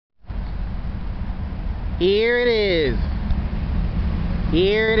Here it is.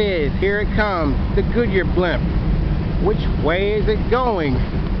 Here it is. Here it comes. The Goodyear Blimp. Which way is it going?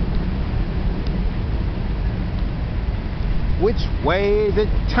 Which way is it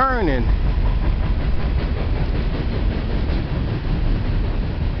turning?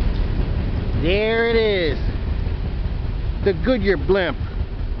 There it is. The Goodyear Blimp.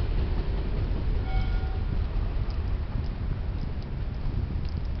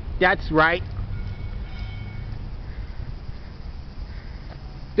 That's right.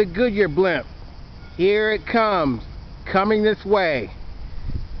 The Goodyear Blimp. Here it comes. Coming this way.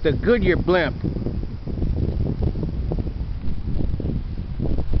 The Goodyear Blimp.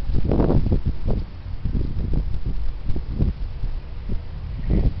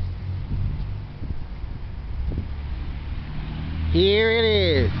 Here it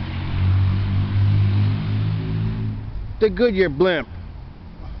is. The Goodyear Blimp.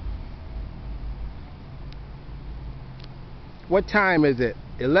 What time is it?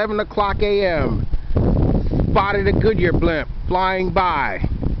 11 o'clock a.m. Spotted a Goodyear Blimp flying by.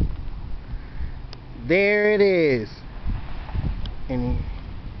 There it is. And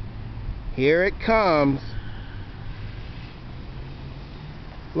here it comes.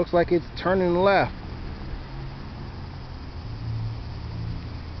 Looks like it's turning left.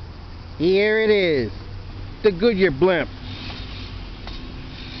 Here it is. The Goodyear Blimp.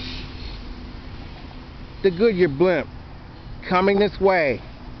 The Goodyear Blimp. Coming this way.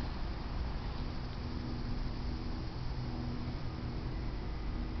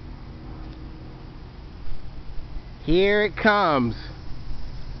 Here it comes.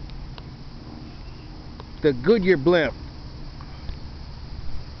 The Goodyear Blimp.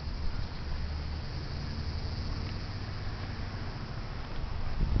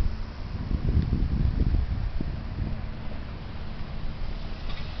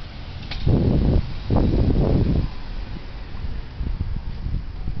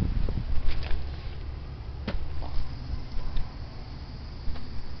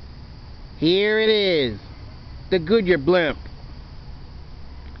 Here it is. The Goodyear Blimp.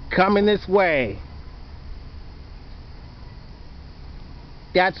 Coming this way.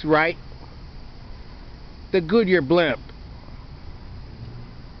 That's right. The Goodyear Blimp.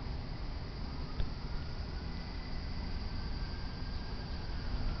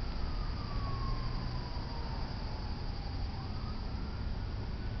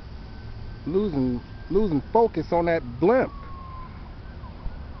 Losing focus on that blimp.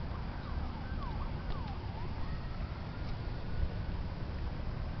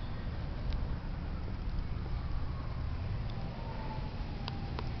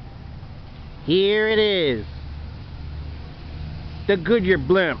 Here it is. The Goodyear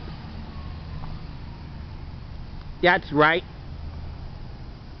Blimp. That's right.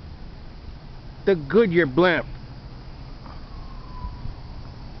 The Goodyear Blimp.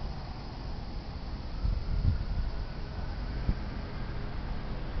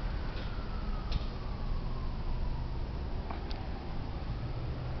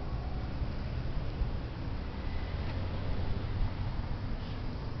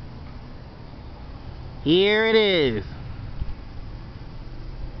 Here it is.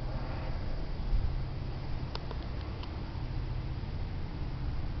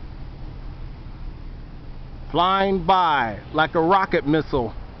 Flying by like a rocket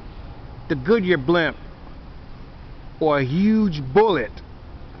missile. The Goodyear Blimp. Or a huge bullet.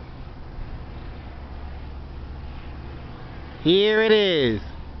 Here it is.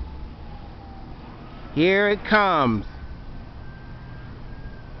 Here it comes.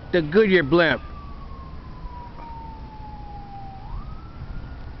 The Goodyear Blimp.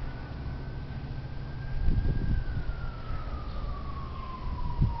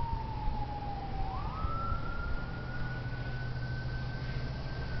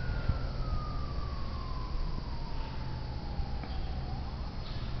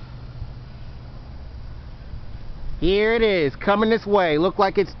 Here it is, coming this way. Look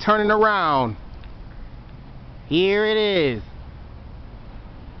like it's turning around. Here it is.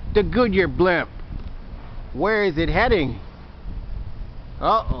 The Goodyear Blimp. Where is it heading?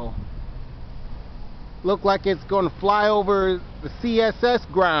 Uh-oh. Look like it's going to fly over the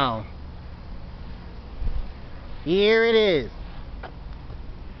CSS ground. Here it is.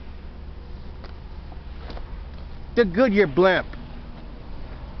 The Goodyear Blimp.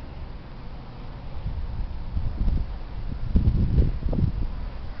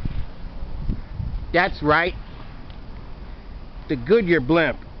 That's right. The Goodyear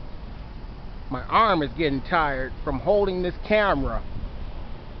Blimp. My arm is getting tired from holding this camera.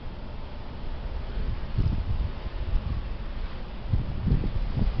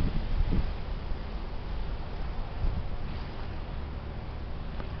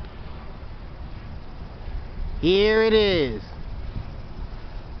 Here it is.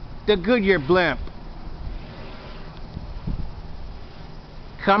 The Goodyear Blimp.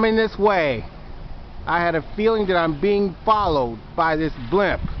 Coming this way. I had a feeling that I'm being followed by this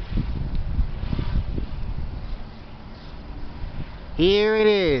blimp. Here it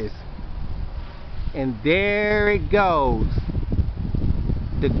is. And there it goes.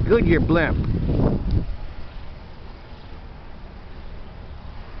 The Goodyear Blimp.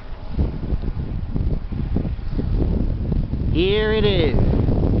 Here it is.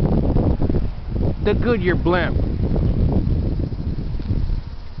 The Goodyear Blimp.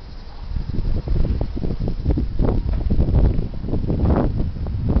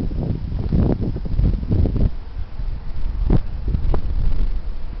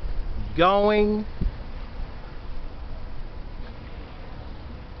 Going.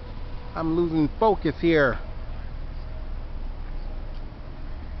 I'm losing focus here.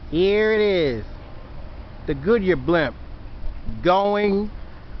 Here it is. The Goodyear Blimp. Going.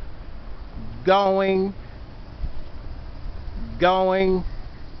 Going. Going.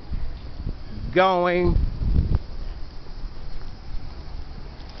 Going.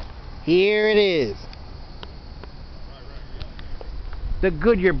 Here it is. The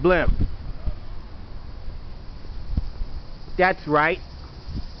Goodyear Blimp. That's right.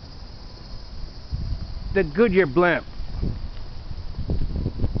 The Goodyear Blimp.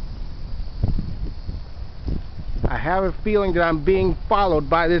 I have a feeling that I'm being followed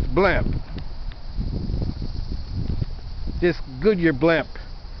by this blimp. This Goodyear Blimp.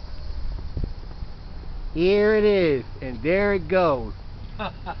 Here it is, and there it goes.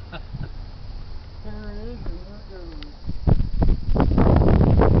 There it is, and there it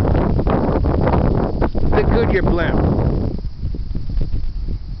goes. The Goodyear Blimp.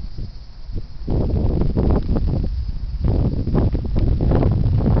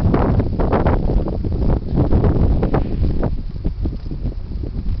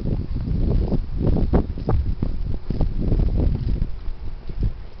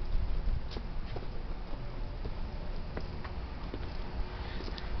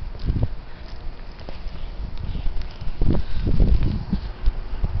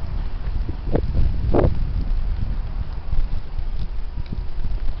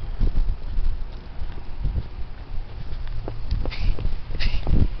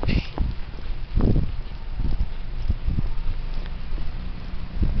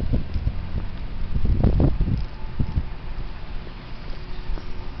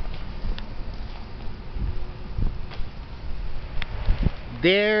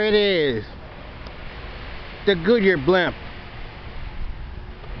 There it is. The Goodyear Blimp.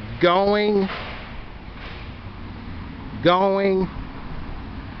 Going. Going.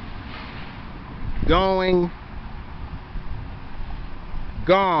 Going.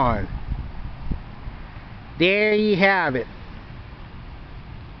 Gone. There you have it.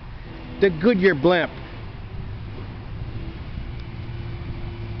 The Goodyear Blimp.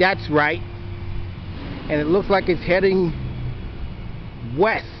 That's right. And it looks like it's heading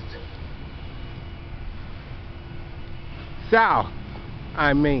west. South,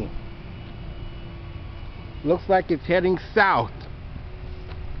 I mean. Looks like it's heading south.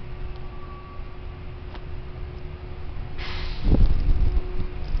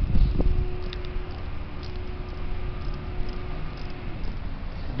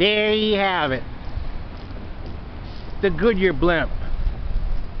 There you have it. The Goodyear Blimp.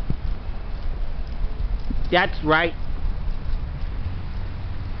 That's right.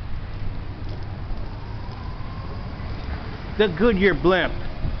 The Goodyear Blimp.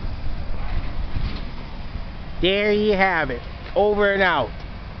 There you have it. Over and out.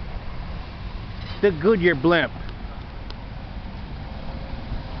 The Goodyear Blimp.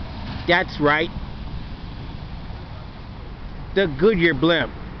 That's right. The Goodyear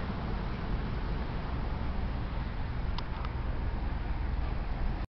Blimp.